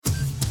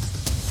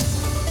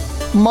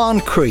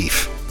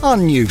Moncrief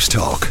on News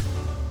Talk.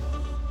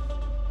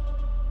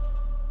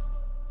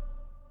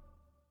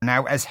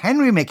 Now, as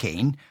Henry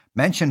McKean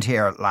mentioned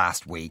here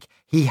last week,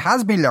 he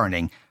has been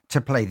learning to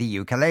play the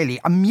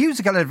ukulele, a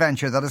musical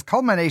adventure that has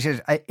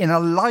culminated in a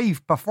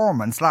live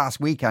performance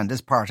last weekend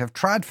as part of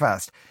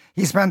Tradfest.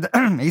 He spent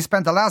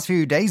the last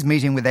few days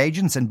meeting with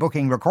agents and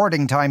booking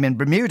recording time in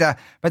Bermuda,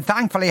 but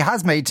thankfully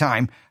has made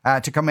time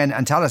to come in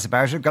and tell us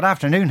about it. Good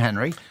afternoon,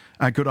 Henry.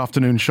 Good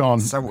afternoon,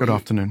 Sean. So good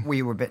afternoon. Were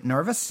you a bit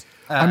nervous?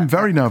 I'm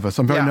very nervous.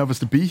 I'm very nervous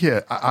to be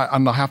here.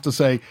 And I have to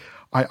say,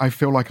 I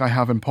feel like I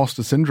have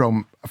imposter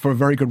syndrome for a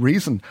very good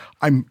reason.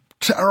 I'm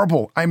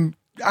terrible. I'm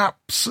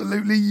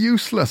absolutely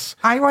useless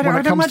when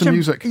it comes to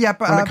music. Yeah,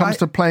 but when it comes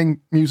to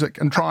playing music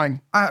and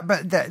trying.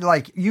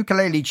 Like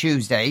Ukulele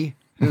Tuesday,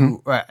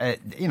 who,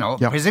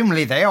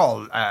 presumably they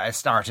all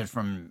started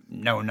from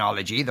no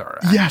knowledge either.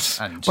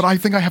 But I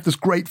think I have this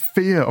great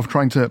fear of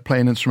trying to play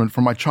an instrument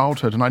from my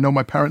childhood. And I know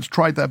my parents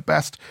tried their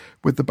best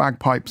with the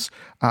bagpipes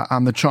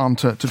and the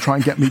chanter to try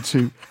and get me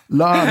to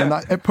learn.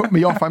 And it put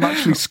me off. I'm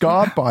actually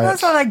scarred by it.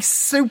 That's not like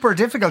super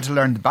difficult to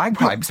learn the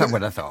bagpipes, I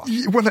would have thought.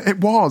 Well, it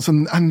was.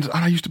 And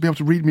I used to be able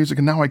to read music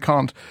and now I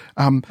can't.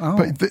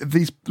 But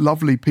these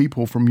lovely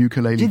people from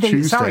Ukulele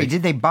Tuesday.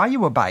 Did they buy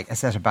you a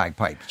set of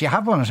bagpipes? Do you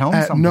have one at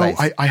home someplace?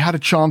 No, I had a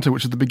chanter,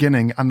 which is the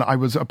beginning, and I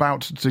was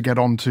about to get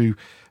onto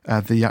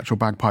the actual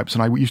bagpipes.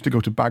 And I used to go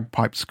to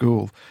bagpipe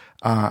school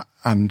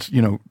and,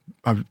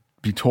 I would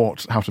be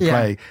taught how to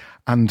play.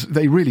 And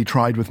they really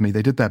tried with me.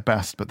 They did their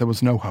best, but there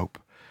was no hope.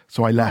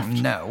 So I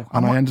left. No.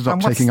 And I ended up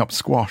taking up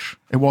squash.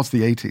 It was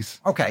the 80s.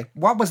 Okay.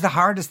 What was the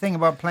hardest thing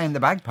about playing the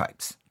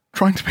bagpipes?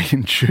 Trying to be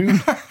in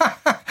tune.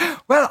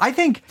 Well, I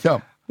think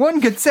one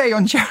could say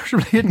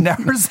uncharitably it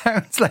never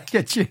sounds like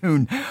a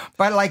tune,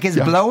 but like it's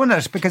blowing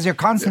it because you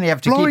constantly have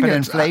to keep it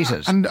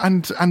inflated.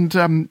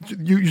 And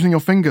using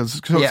your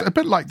fingers. So it's a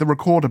bit like the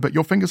recorder, but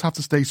your fingers have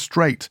to stay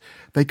straight.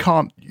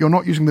 You're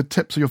not using the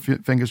tips of your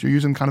fingers, you're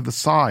using kind of the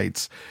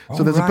sides.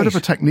 So there's a bit of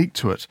a technique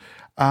to it.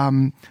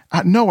 I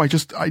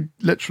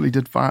literally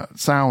did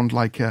sound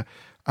like a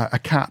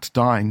cat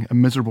dying a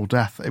miserable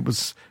death. It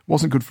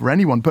wasn't good for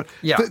anyone. But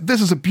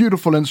this is a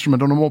beautiful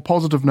instrument. On a more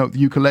positive note, the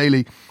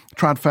ukulele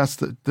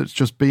Tradfest that's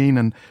just been,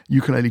 and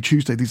Ukulele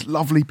Tuesday, these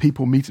lovely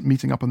people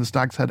meeting up on the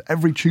Stag's Head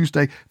every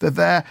Tuesday. They're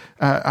there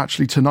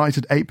actually tonight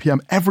at 8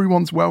 p.m.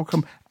 Everyone's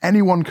welcome.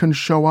 Anyone can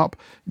show up,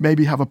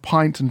 maybe have a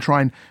pint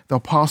and they'll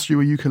pass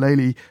you a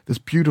ukulele, this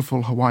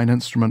beautiful Hawaiian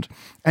instrument.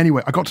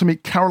 Anyway, I got to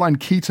meet Caroline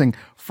Keating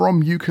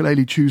from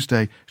Ukulele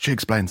Tuesday. She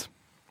explains.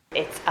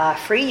 It's a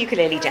free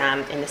ukulele jam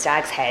in the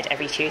Stag's Head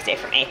every Tuesday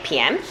from 8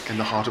 p.m. In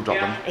the heart of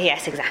Dublin.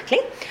 Yes, exactly.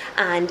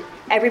 And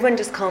everyone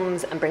just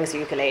comes and brings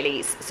their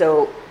ukuleles.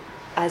 So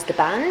as the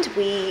band,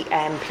 we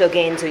plug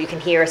in so you can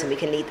hear us and we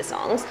can lead the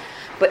songs.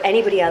 But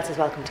anybody else is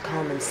welcome to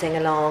come and sing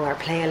along or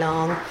play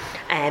along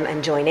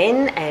and join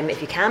in.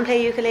 If you can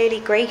play ukulele,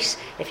 great.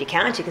 If you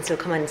can't, you can still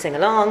come in and sing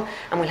along,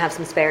 and we'll have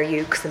some spare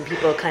ukes and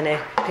people kind of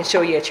can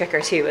show you a trick or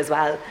two as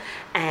well.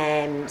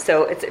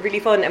 So it's really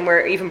fun, and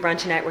we're even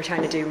branching out. We're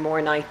trying to do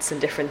more nights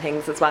and different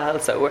things as well.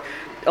 So we're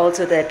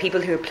also, the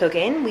people who plug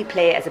in, we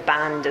play as a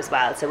band as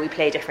well. So we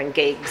play different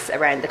gigs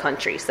around the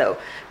country. So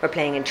we're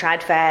playing in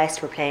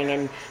Tradfest, we're playing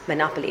in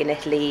Monopoly in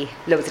Italy,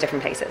 loads of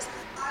different places.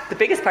 The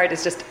biggest part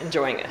is just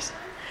enjoying it.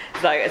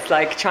 It's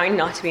like trying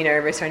not to be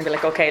nervous, trying to be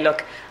like, okay,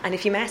 look, and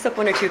if you mess up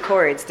one or two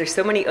chords, there's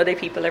so many other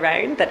people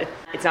around that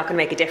it's not going to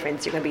make a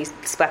difference. You're going to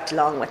be swept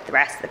along with the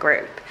rest of the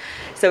group.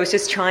 So it's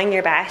just trying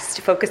your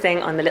best,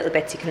 focusing on the little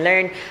bits you can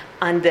learn.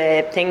 And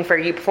the thing for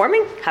you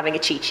performing, having a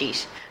cheat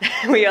sheet.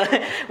 we all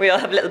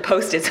have little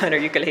post-its on our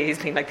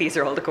ukuleles being like, these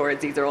are all the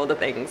chords, these are all the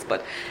things.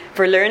 But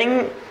for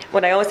learning,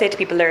 what I always say to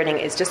people learning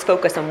is just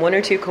focus on one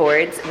or two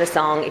chords in the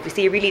song. If you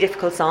see a really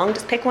difficult song,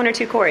 just pick one or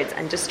two chords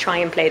and just try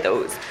and play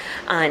those.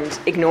 And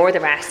ignore the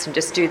rest and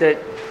just do the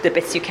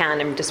bits you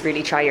can and just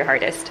really try your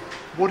hardest.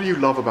 What do you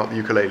love about the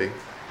ukulele?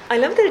 I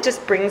love that it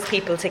just brings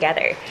people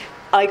together.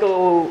 I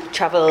go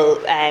travel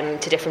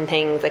to different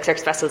things, like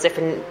circus festivals,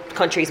 different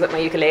countries with my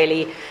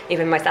ukulele.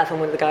 Even myself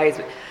and one of the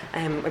guys,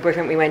 my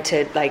boyfriend, we went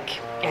to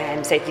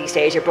Southeast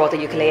Asia, brought the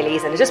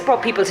ukuleles, and it just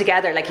brought people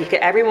together. Like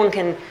everyone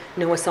can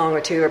know a song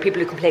or two, or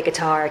people who can play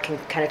guitar can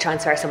kind of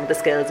transfer some of the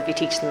skills if you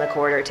teach them a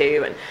chord or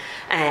two.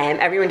 And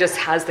everyone just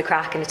has the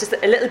crack, and it's just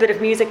a little bit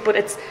of music, but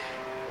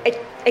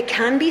it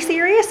can be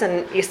serious,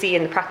 and you see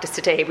in the practice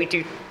today we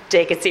do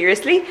take it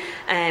seriously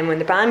in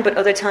the band, but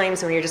other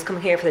times when you're just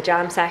coming here for the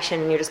jam session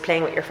and you're just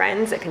playing with your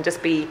friends, it can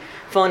just be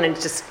fun, and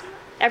just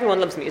everyone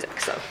loves music.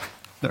 So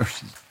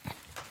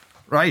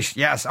right,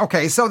 yes,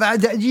 okay. So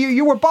that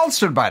you were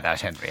bolstered by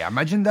that, Henry. I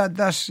imagine that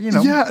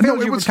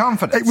filled you with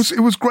confidence. It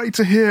was great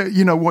to hear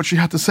what she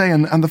had to say,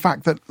 and the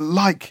fact that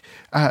like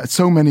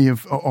so many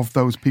of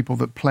those people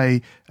that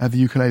play the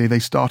ukulele, they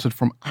started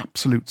from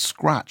absolute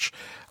scratch.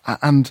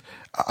 And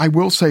I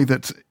will say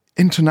that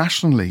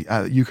internationally,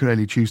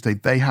 Ukulele Tuesday,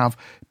 they have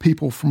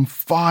people from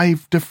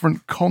 5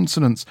 different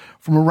continents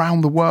from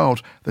around the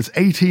world. There's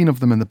 18 of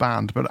them in the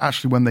band, but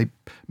actually when they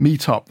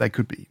meet up, there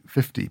could be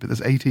 50, but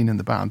there's 18 in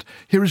the band.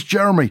 Here is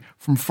Jeremy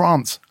from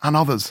France and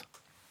others.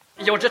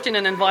 you're just in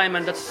an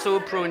environment that's so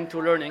prone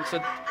to learning.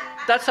 So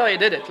that's how I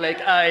did it.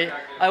 Like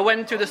I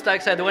went to the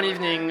Stag's Head one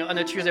evening on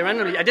a Tuesday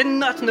randomly. I did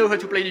not know how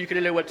to play the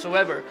ukulele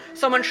whatsoever.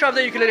 Someone shoved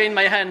the ukulele in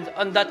my hand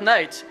on that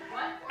night,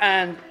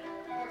 and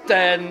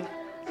then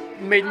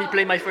made me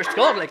play my first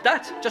chord like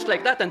that, just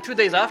like that. And 2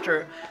 days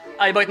after,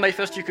 I bought my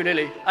first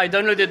ukulele. I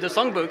downloaded the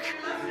songbook,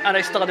 and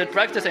I started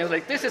practicing. I was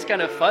like, this is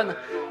kind of fun.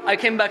 I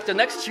came back the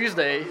next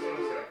Tuesday,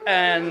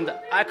 and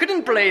I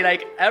couldn't play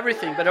like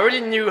everything, but I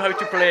already knew how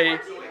to play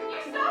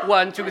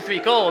 1, 2, 3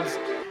 chords.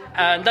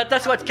 And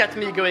that's what kept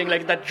me going,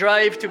 like that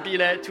drive to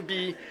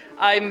be,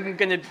 I'm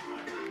gonna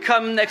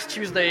come next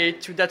Tuesday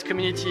to that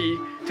community,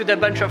 to that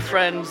bunch of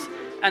friends,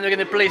 and we're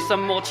gonna play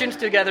some more tunes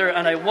together,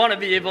 and I wanna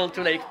be able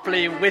to like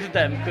play with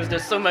them, because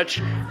there's so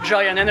much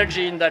joy and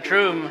energy in that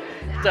room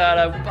that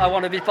I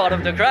wanna be part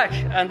of the crack.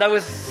 And that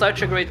was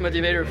such a great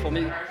motivator for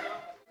me.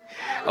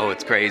 Oh,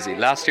 it's crazy.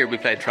 Last year we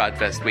played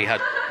Tradfest. We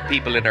had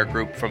people in our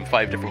group from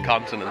 5 different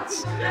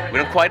continents. We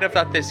don't quite have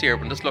that this year,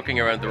 but just looking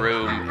around the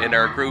room, in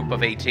our group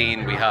of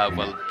 18, we have,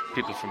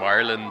 people from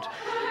Ireland,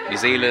 New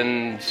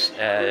Zealand,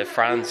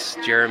 France,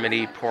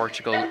 Germany,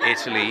 Portugal,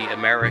 Italy,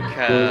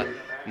 America,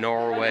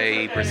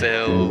 Norway,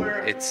 Brazil.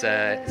 It's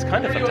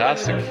kind of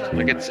fantastic.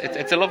 Like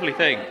it's a lovely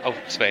thing. Oh,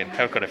 Spain!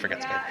 How could I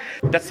forget Spain?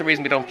 That's the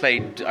reason we don't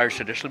play Irish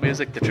traditional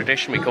music. The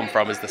tradition we come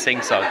from is the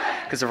sing-song.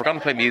 Because if we're going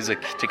to play music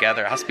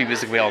together, it has to be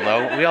music we all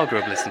know. We all grew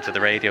up listening to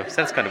the radio, so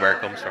that's kind of where it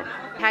comes from.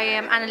 Hi,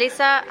 I'm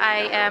Annalisa.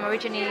 I am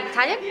originally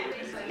Italian.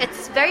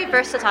 It's very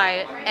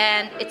versatile,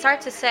 and it's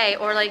hard to say,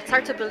 or like it's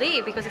hard to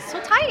believe, because it's so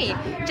tiny.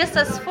 Just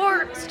has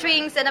 4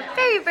 strings and a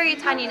very, very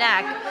tiny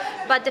neck.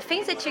 But the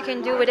things that you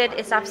can do with it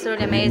is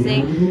absolutely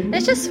amazing.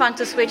 It's just fun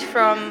to switch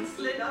from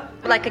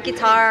like a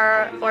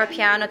guitar or a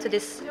piano to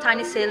this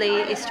tiny,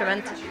 silly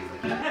instrument.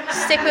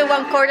 Stick with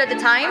 1 chord at a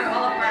time.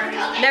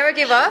 Never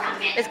give up.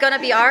 It's gonna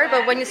be hard,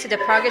 but when you see the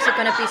progress, you're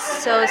gonna be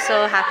so,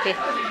 so happy.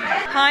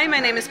 Hi, my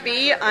name is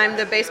Bea. I'm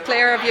the bass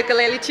player of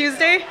Ukulele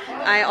Tuesday.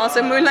 I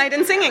also moonlight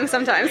in singing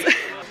sometimes.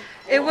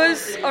 It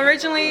was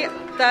originally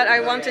that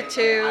I wanted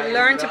to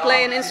learn to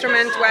play an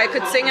instrument where I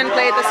could sing and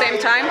play at the same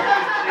time.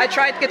 I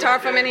tried guitar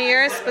for many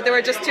years, but there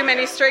were just too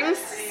many strings,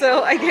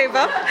 so I gave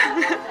up.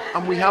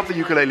 And we have the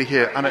ukulele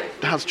here, and it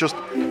has just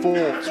 4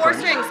 strings. 4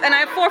 strings, and I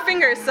have 4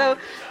 fingers, so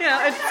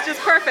it's just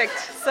perfect.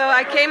 So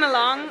I came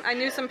along, I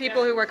knew some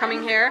people who were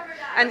coming here,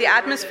 and the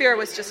atmosphere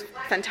was just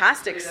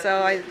fantastic,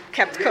 so I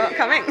kept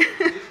coming.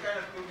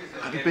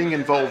 And being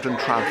involved in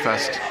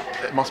Tradfest,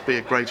 it must be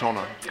a great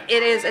honour.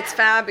 It is, it's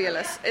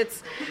fabulous.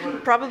 It's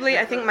probably,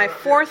 I think, my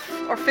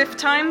 4th or 5th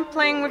time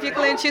playing with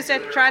Ukulele Tuesday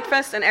at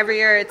Tradfest, and every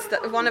year it's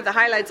one of the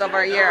highlights of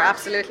our year,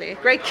 absolutely.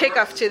 Great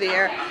kick-off to the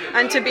year.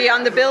 And to be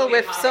on the bill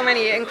with so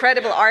many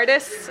incredible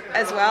artists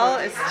as well,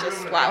 it's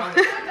just wow.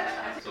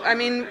 I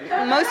mean,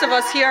 most of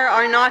us here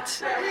are not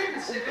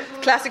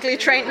classically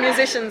trained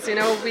musicians,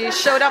 We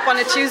showed up on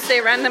a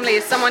Tuesday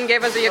randomly, someone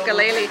gave us a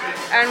ukulele,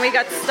 and we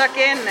got stuck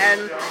in,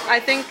 and I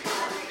think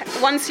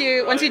once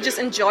you just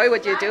enjoy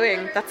what you're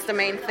doing, that's the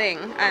main thing,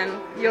 and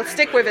you'll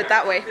stick with it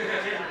that way.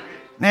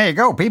 There you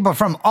go, people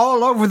from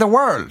all over the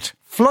world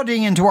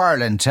flooding into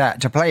Ireland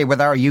to play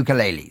with our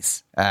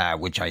ukuleles,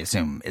 which I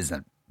assume is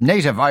a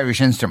native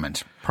Irish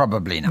instrument.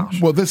 Probably not.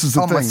 Well, this is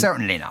the thing. Almost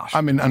certainly not.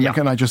 I mean, and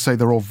can I just say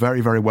they're all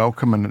very, very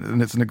welcome,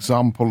 and it's an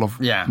example of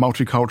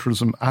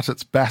multiculturalism at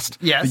its best.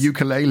 Yes. The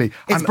ukulele.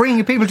 It's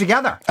bringing people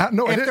together.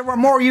 If there were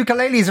more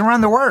ukuleles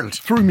around the world,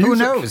 through music, who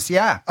knows?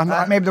 Yeah.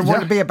 And maybe the world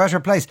would be a better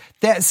place.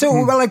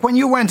 Like when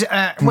you went,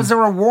 was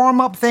there a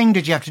warm-up thing?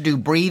 Did you have to do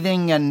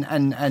breathing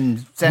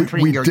and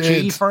centering your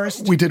chi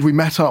first? We did. We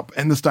met up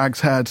in the Stag's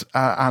Head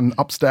and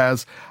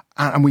upstairs,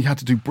 and we had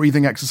to do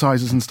breathing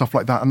exercises and stuff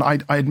like that. And I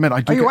admit,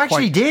 I do. Oh, you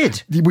actually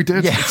did? We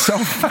did. Yeah.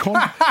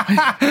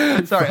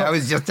 Sorry, I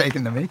was just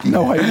taking the mickey.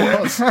 No, I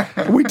was.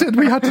 We did.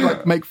 We had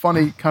to make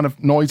funny kind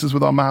of noises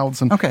with our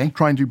mouths and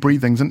try and do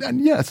breathings. And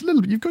it's a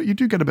little. You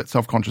do get a bit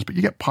self-conscious, but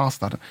you get past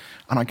that.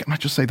 And I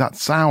just say that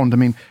sound. I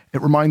mean,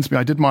 it reminds me.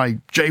 I did my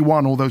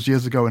J1 all those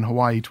years ago in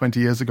Hawaii, 20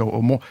 years ago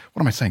or more.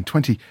 What am I saying?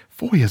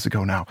 24 years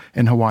ago now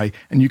in Hawaii,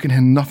 and you can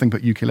hear nothing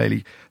but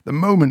ukulele the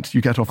moment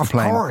you get off the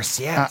plane. Of course,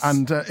 yes.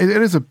 And it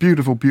is a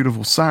beautiful,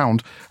 beautiful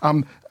sound.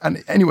 And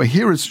anyway,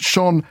 here is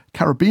Sean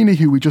Carabini,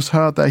 who we just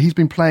heard there. He's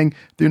been playing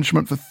the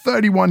instrument for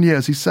 31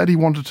 years. He said he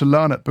wanted to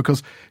learn it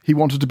because he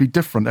wanted to be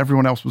different.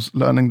 Everyone else was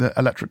learning the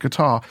electric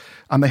guitar,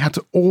 and they had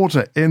to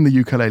order in the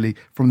ukulele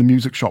from the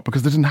music shop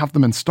because they didn't have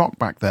them in stock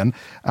back then.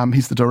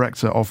 He's the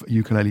director of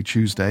Ukulele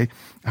Tuesday,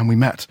 and we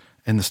met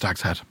in the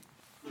Stag's Head.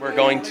 We're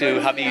going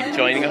to have you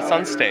joining us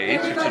on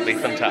stage, which will be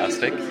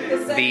fantastic.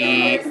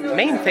 The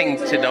main thing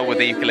to know with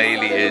the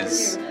ukulele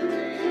is,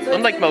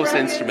 unlike most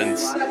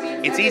instruments,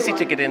 it's easy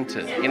to get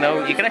into. You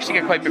can actually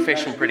get quite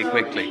proficient pretty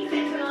quickly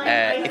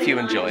if you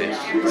enjoy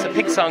it. So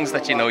pick songs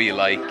that you know you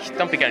like.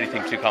 Don't pick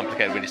anything too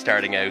complicated when you're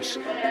starting out.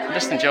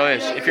 Just enjoy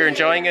it. If you're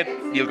enjoying it,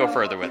 you'll go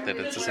further with it.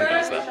 It's as simple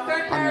as that.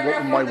 And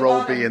what will my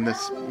role be in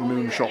this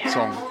Moonshot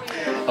song?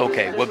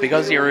 Okay, well,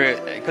 because you're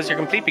a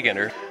complete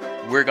beginner,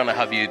 we're going to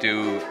have you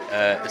do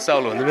a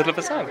solo in the middle of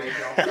a song.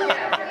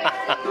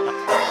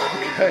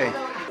 Okay.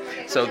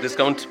 So there's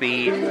going to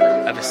be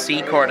a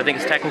C chord. I think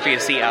it's technically a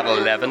C add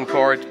 11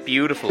 chord.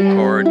 Beautiful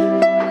chord.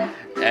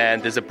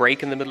 And there's a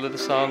break in the middle of the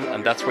song,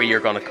 and that's where you're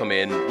going to come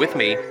in with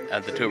me,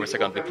 and the two of us are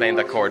going to be playing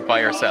that chord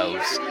by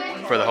ourselves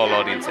for the whole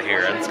audience to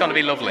hear, and it's going to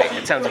be lovely.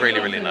 It sounds really,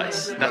 really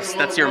nice.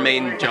 That's your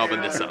main job in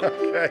this song.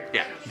 Okay.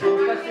 Yeah.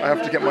 I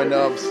have to get my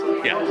nerves.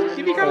 Yeah.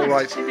 You'll be grand. All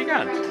right. You'll be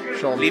grand.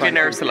 Sean, leave your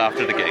nerves till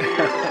after the gig.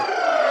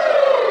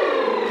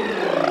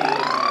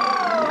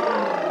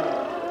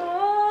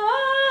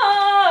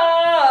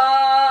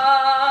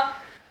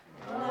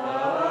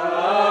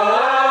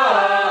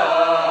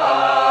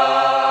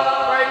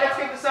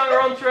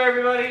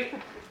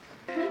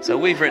 So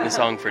we've written a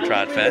song for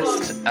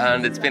Tradfest,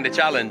 and it's been a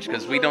challenge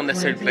because we don't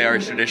necessarily play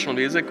Irish traditional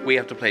music. We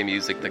have to play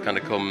music that kind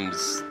of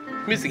comes,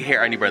 music here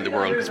anywhere in the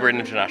world, because we're an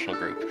international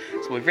group.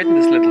 So we've written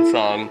this little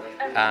song,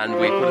 and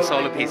we put a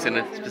solo piece in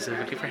it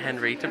specifically for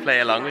Henry to play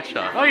along with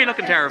Sean. Oh, you're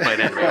looking terrified,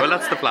 Henry. Well,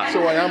 that's the plan.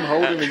 So I am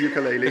holding the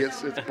ukulele.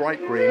 It's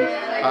bright green,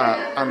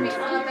 and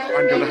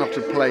I'm going to have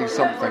to play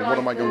something. What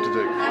am I going to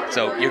do?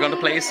 So you're going to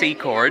play a C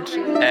chord.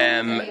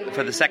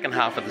 For the second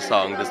half of the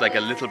song, there's like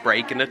a little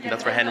break in it, and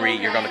that's where Henry,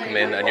 you're going to come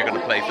in and you're going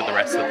to play for the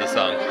rest of the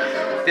song.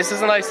 This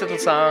is a nice little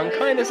song.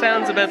 Kind of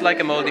sounds a bit like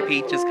a Mouldy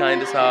Peaches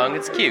kind of song.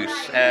 It's cute.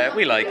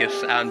 We like it,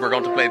 and we're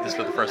going to play this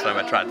for the first time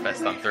at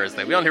Tradfest on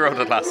Thursday. We only wrote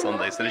it last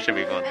Sunday, so this should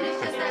be fun.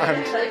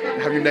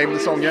 And have you named the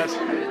song yet?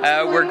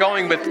 We're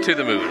going with To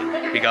the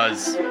Moon,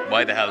 because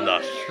why the hell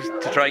not?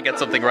 To try and get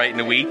something right in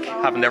a week.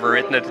 Haven't ever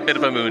written it. A bit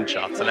of a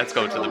moonshot, so let's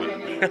go to the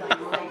moon.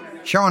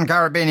 Sean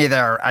Garabini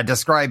there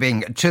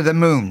describing To the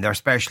Moon, their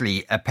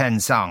specially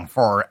penned song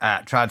for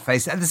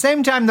Tradfest. At the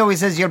same time, though, he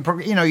says you'll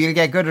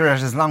get good at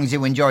it as long as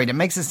you enjoy it. It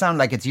makes it sound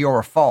like it's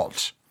your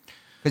fault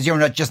because you're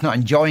not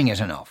enjoying it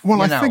enough. Well,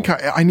 I think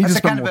I need to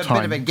spend more time. That's a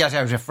bit of a get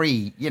out of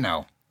free,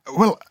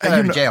 Well, get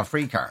out of jail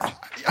free card.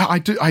 I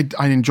do. I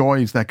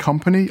enjoyed their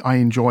company. I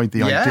enjoyed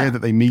the idea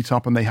that they meet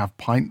up and they have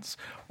pints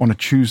on a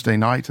Tuesday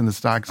night in the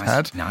Stag's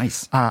Head.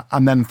 Nice.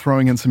 And then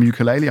throwing in some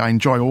ukulele. I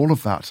enjoy all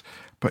of that.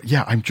 But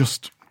yeah, I'm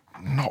just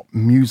not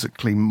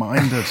musically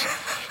minded.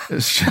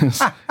 It's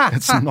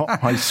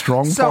not my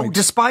strong point. So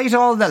despite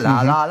all the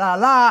la la la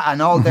la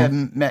and all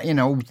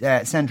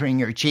the centering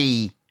your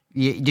chi,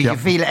 did you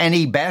feel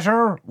any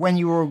better when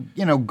you were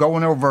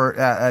going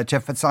over to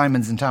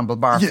Fitzsimons in Temple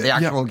Bar for the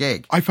actual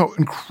gig? I felt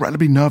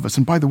incredibly nervous,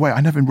 and by the way, I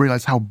never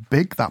realised how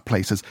big that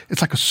place is. It's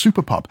like a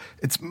super pub.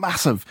 It's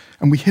massive,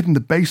 and we hid in the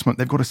basement.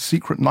 They've got a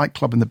secret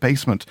nightclub in the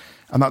basement,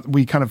 and that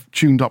we kind of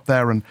tuned up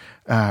there and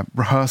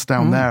rehearsed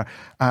down there.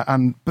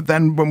 But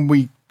then when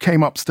we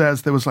came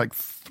upstairs, there was like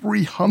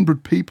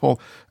 300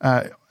 people,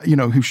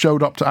 who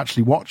showed up to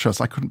actually watch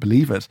us. I couldn't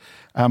believe it.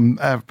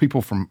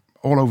 People from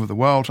all over the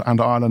world and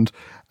Ireland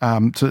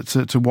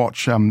to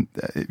watch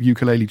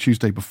Ukulele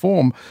Tuesday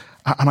perform.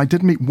 And I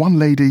did meet one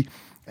lady,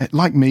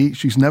 like me,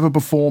 she's never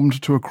performed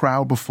to a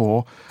crowd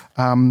before.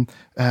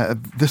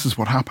 This is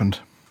what happened.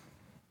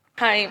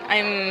 Hi,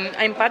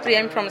 I'm Patri,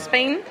 I'm from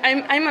Spain.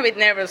 I'm a bit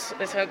nervous.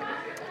 So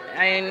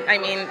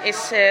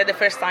it's the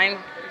first time,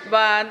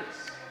 but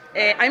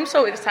I'm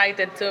so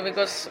excited too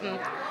because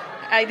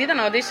I did an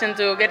audition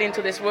to get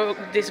into this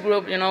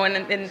group,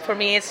 and for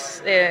me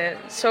it's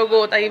so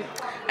good.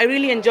 I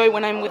really enjoy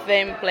when I'm with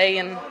them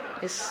playing.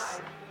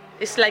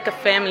 It's like a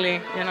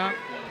family,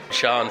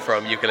 Sean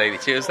from Ukulele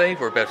Tuesday.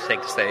 We're about to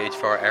take the stage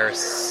for our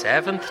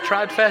 7th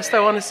Tradfest, I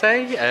want to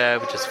say,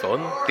 which is fun.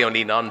 The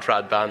only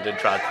non-trad band in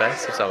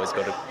Tradfest. It's always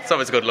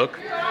a good look.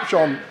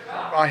 Sean,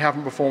 I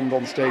haven't performed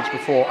on stage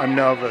before. I'm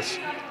nervous.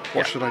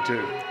 What should I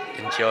do?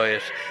 Enjoy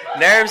it.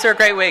 Nerves are a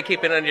great way of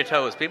keeping on your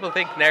toes. People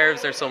think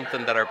nerves are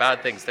something that are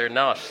bad things. They're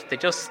not.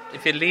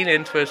 If you lean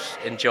into it,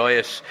 enjoy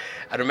it,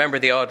 and remember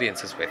the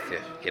audience is with you.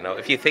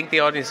 If you think the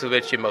audience is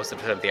with you, most of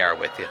the time they are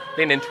with you.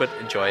 Lean into it,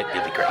 enjoy it,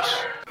 you'll be great.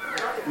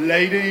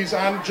 Ladies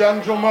and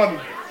gentlemen,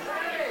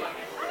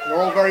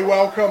 you're all very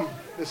welcome.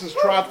 This is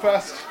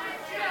Tradfest,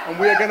 and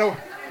we are going to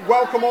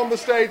welcome on the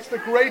stage the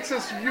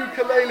greatest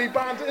ukulele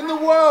band in the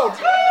world.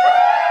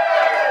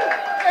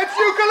 It's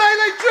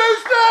Ukulele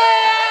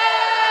Tuesday!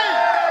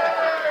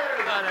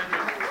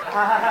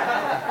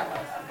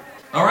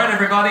 All right,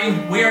 everybody,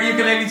 we are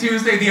Ukulele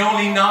Tuesday, the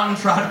only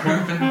non-trad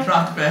group in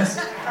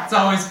Tradfest. It's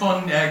always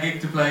fun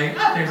gig to play.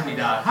 There's me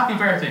dad. Happy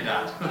birthday,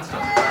 Dad. Good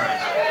stuff. All right.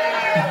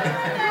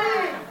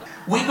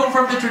 We come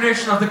from the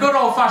tradition of the good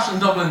old-fashioned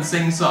Dublin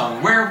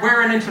sing-song.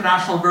 We're an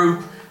international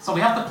group, so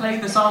we have to play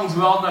the songs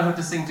we all know how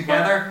to sing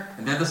together,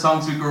 and they're the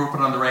songs we grew up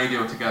with on the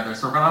radio together.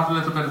 So we're going to have a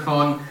little bit of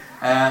fun.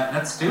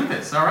 Let's do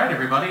this. All right,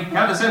 everybody.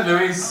 Count us in,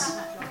 Louise.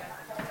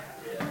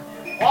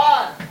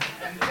 1,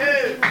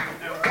 2,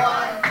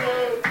 1,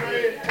 2,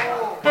 3,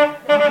 4.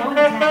 I'm going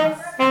to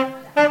dance.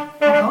 I'm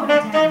going to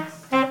dance.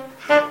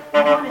 I'm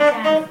going to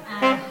dance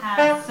and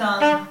have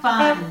some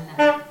fun.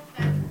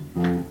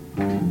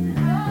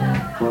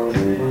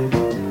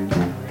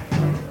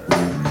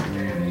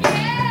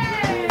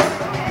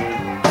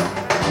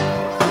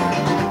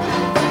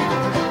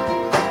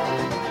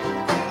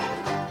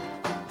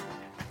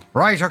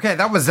 Right, okay,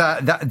 that was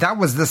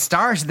the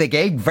start of the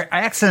gig.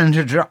 Excellent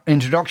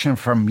introduction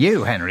from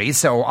you, Henry.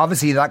 So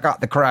obviously that got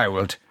the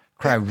crowd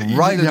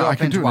riled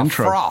up into a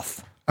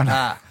froth.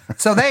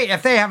 So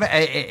if they have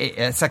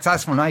a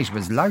successful night, it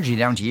was largely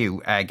down to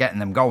you getting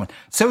them going.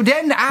 So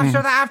then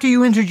after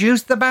you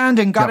introduced the band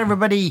and got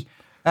everybody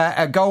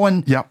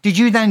going, did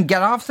you then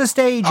get off the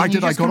stage? I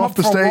did. I got off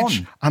the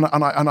stage and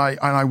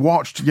I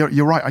watched.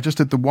 You're right. I just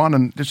did the one,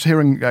 and just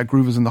hearing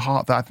Groovers in the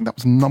Heart. I think that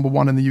was number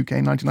one in the UK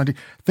in 1990.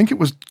 I think it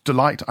was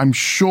Delight. I'm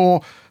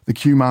sure the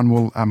Q-Man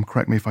will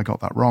correct me if I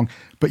got that wrong.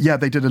 But yeah,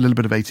 they did a little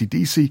bit of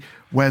AC/DC,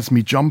 Where's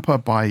Me Jumper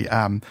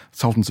by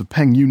Sultans of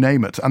Ping, you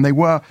name it. And they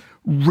were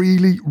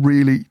really,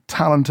 really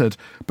talented.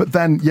 But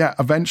then,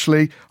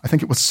 eventually, I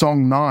think it was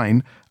song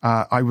 9,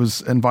 I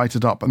was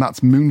invited up, and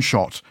that's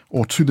Moonshot,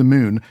 or To the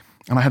Moon.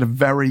 And I had a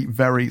very,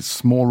 very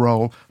small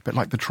role, a bit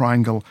like the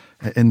triangle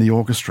in the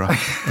orchestra.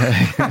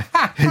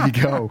 Here you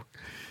go.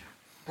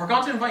 We're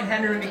going to invite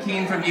Henry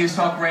McKean from News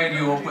Talk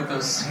Radio up with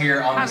us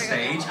here on the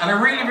stage. And I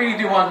really, really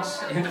do want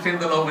him to feel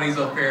the love when he's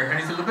up here. And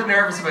he's a little bit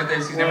nervous about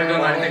this. He's never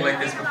done anything like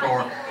this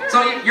before.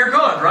 So you're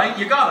good, right?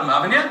 You got him,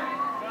 haven't you?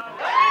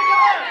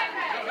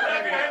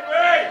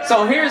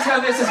 So here's how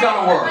this is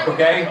going to work,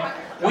 okay?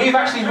 We've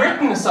actually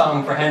written a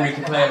song for Henry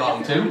to play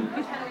along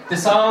to. The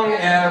song,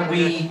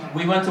 we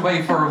went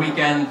away for a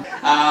weekend,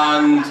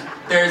 and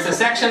there's a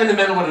section in the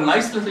middle with a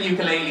nice little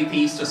ukulele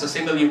piece, just a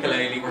single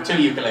ukulele, or 2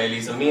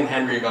 ukuleles, and me and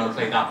Henry are going to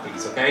play that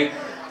piece, okay?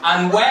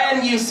 And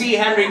when you see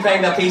Henry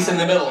playing that piece in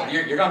the middle,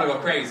 you're going to go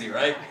crazy,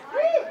 right?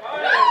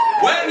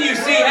 When you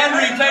see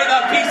Henry play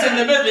that piece in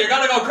the middle, you're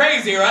going to go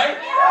crazy, right?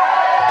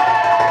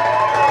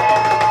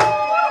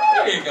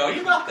 There you go,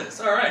 you got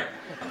this, all right.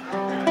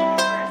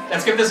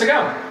 Let's give this a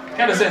go.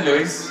 Count us in,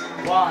 Louise.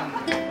 1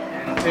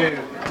 and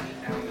 2.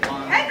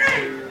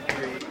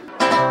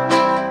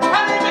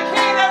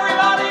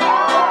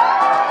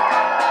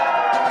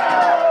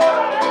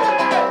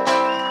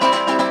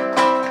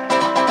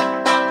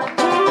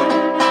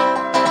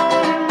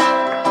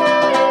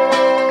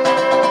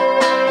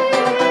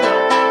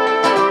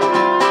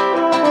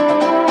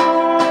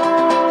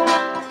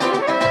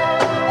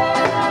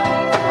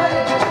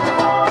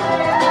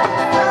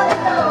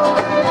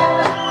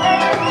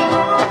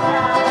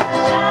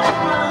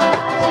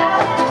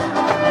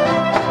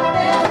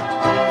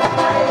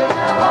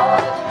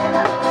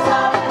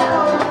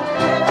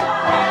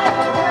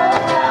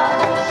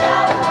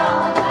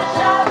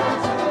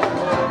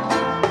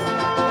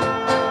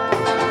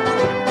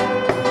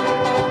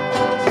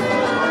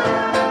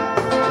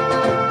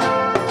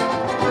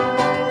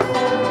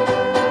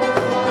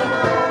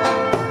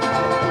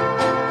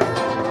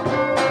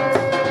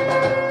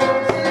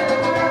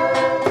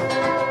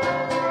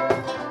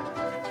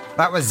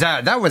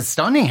 That was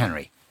stunning,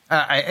 Henry.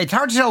 It's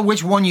hard to tell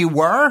which one you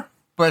were,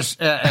 but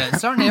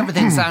certainly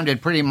everything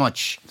sounded pretty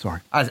much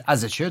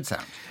as it should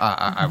sound,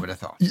 I would have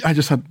thought. I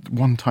just had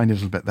one tiny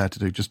little bit there to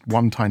do, just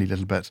one tiny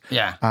little bit.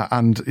 Yeah.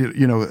 And,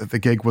 the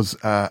gig was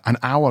an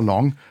hour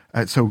long,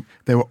 so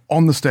they were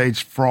on the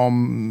stage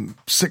from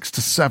 6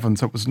 to 7,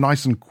 so it was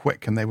nice and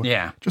quick, and they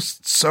were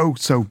just so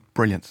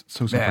brilliant,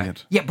 so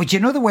brilliant. Yeah, but you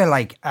know the way,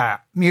 like,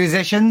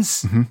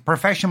 musicians,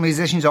 professional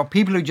musicians, or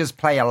people who just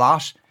play a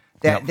lot,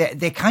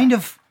 they kind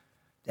of...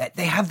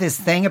 They have this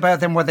thing about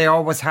them where they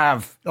always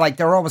have, like,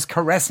 they're always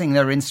caressing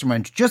their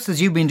instrument, just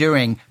as you've been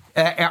doing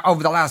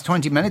over the last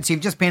 20 minutes. You've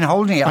just been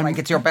holding it like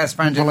it's your best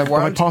friend in the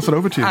world. I pass it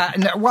over to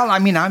you? Well, I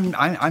mean,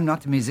 I'm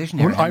not the musician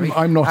here. Well,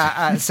 I'm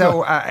not.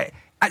 So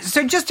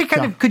just to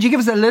kind of, could you give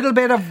us a little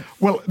bit of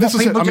what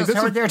people just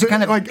heard there to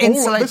kind of like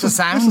insulate the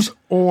sound? This is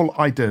all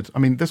I did. I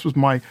mean, this was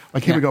my,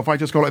 like, here we go. If I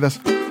just go like this.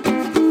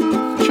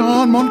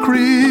 John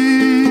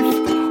Moncrief,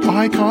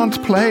 I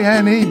can't play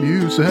any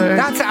music.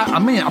 That's, I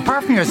mean,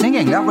 apart from your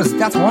singing,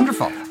 that's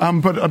wonderful.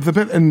 But the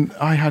bit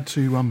I had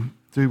to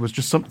do was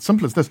just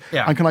simple as this.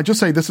 Yeah. And can I just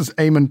say, this is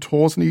Eamon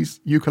Torsney's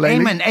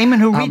ukulele. Eamon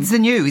who reads the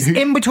news.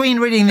 In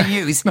between reading the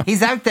news,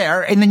 he's out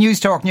there in the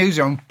News Talk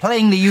newsroom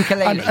playing the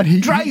ukulele. And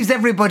he drives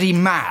everybody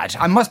mad.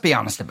 I must be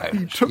honest about it.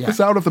 He took this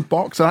out of the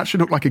box and actually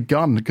looked like a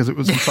gun because it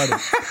was inside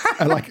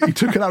of like, he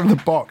took it out of the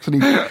box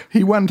and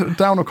he went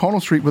down O'Connell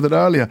Street with it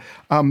earlier.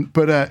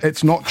 But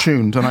it's not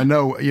tuned. And I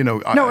know,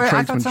 No,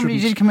 I thought somebody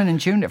did come in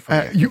and tune it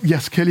for you.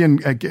 Yes, Killian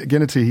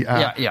Ginnity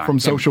from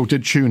Social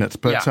did tune it.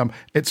 But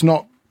it's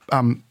not...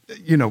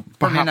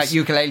 perhaps not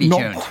ukulele not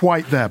tuned.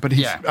 quite there, but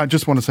I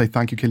just want to say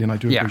thank you, Killian. I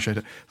do appreciate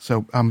it.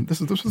 So this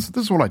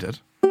is all I did,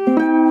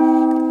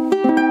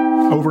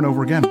 over and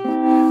over again.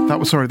 That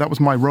was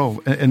my role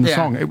in the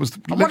song. It was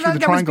literally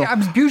the triangle. That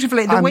was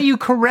beautifully the way you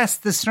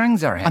caressed the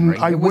strings there, Henry.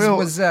 And it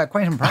was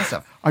quite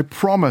impressive. I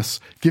promise.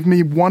 Give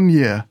me 1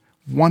 year,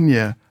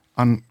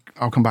 and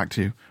I'll come back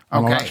to you,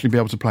 and I'll actually be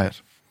able to play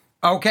it.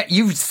 Okay,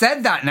 you've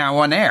said that now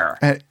on air.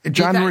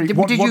 January.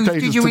 What day is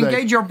Did you today?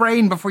 engage your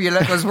brain before you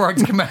let those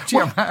words come out of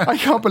your mouth? I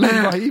can't believe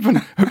I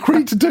even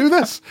agreed to do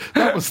this.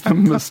 That was the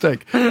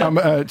mistake.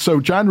 So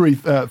January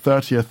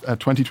 30th,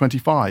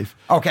 2025.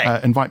 Okay.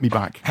 Invite me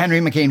back.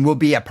 Henry McKean will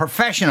be a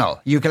professional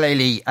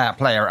ukulele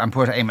player and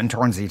put Eamon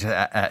Tornsey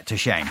to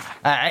shame.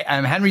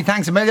 Henry,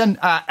 thanks a million.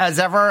 As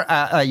ever,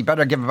 you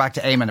better give it back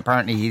to Eamon.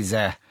 Apparently he's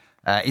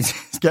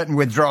getting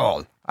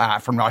withdrawal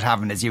from not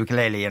having his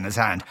ukulele in his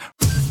hand.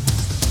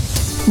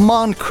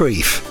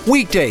 Moncrief,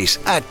 weekdays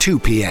at 2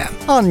 p.m.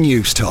 on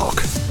News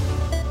Talk.